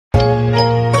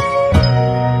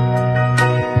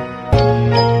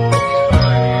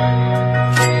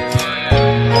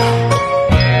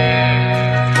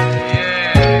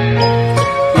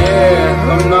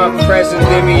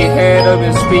I've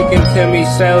been speaking to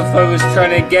myself, I was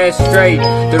trying to get straight.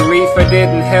 The reefer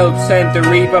didn't help, sent the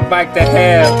reaper back to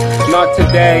hell. Not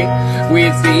today,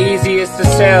 weed's the easiest to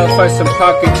sell for some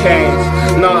pocket change.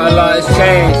 Not a lot has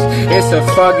changed, it's a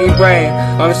foggy brain.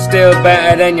 I'm still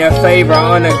better than your favorite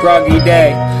on a groggy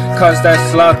day, cause they're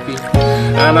sloppy,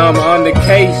 and I'm on the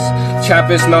case.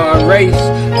 Chap, it's not a race,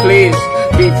 please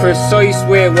be precise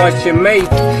with what you make.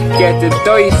 Get the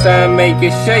dice and make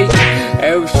it shake.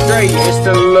 Out straight, it's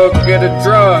the look of the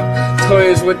draw.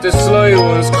 Toys with the sly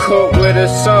ones, cut with a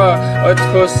saw. I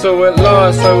tussle with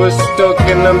loss, I was stuck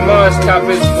in the moss. Cap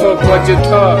is fuck what you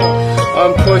thought.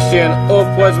 I'm pushing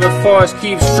upwards with force,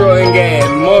 keep strutting,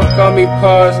 getting muck on me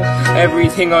paws.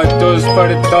 Everything I does for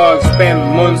the dog, spend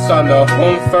months on the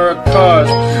hunt for a cause.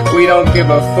 We don't give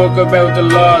a fuck about the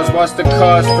laws, what's the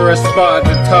cost for a spot at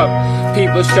the top?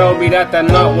 People show me that they're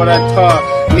not what I thought.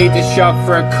 Need to shop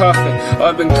for a coffin,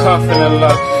 I've been coughing a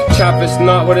lot. Chap, it's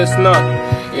not what it's not.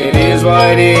 It is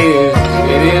what it is,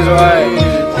 it is what it is.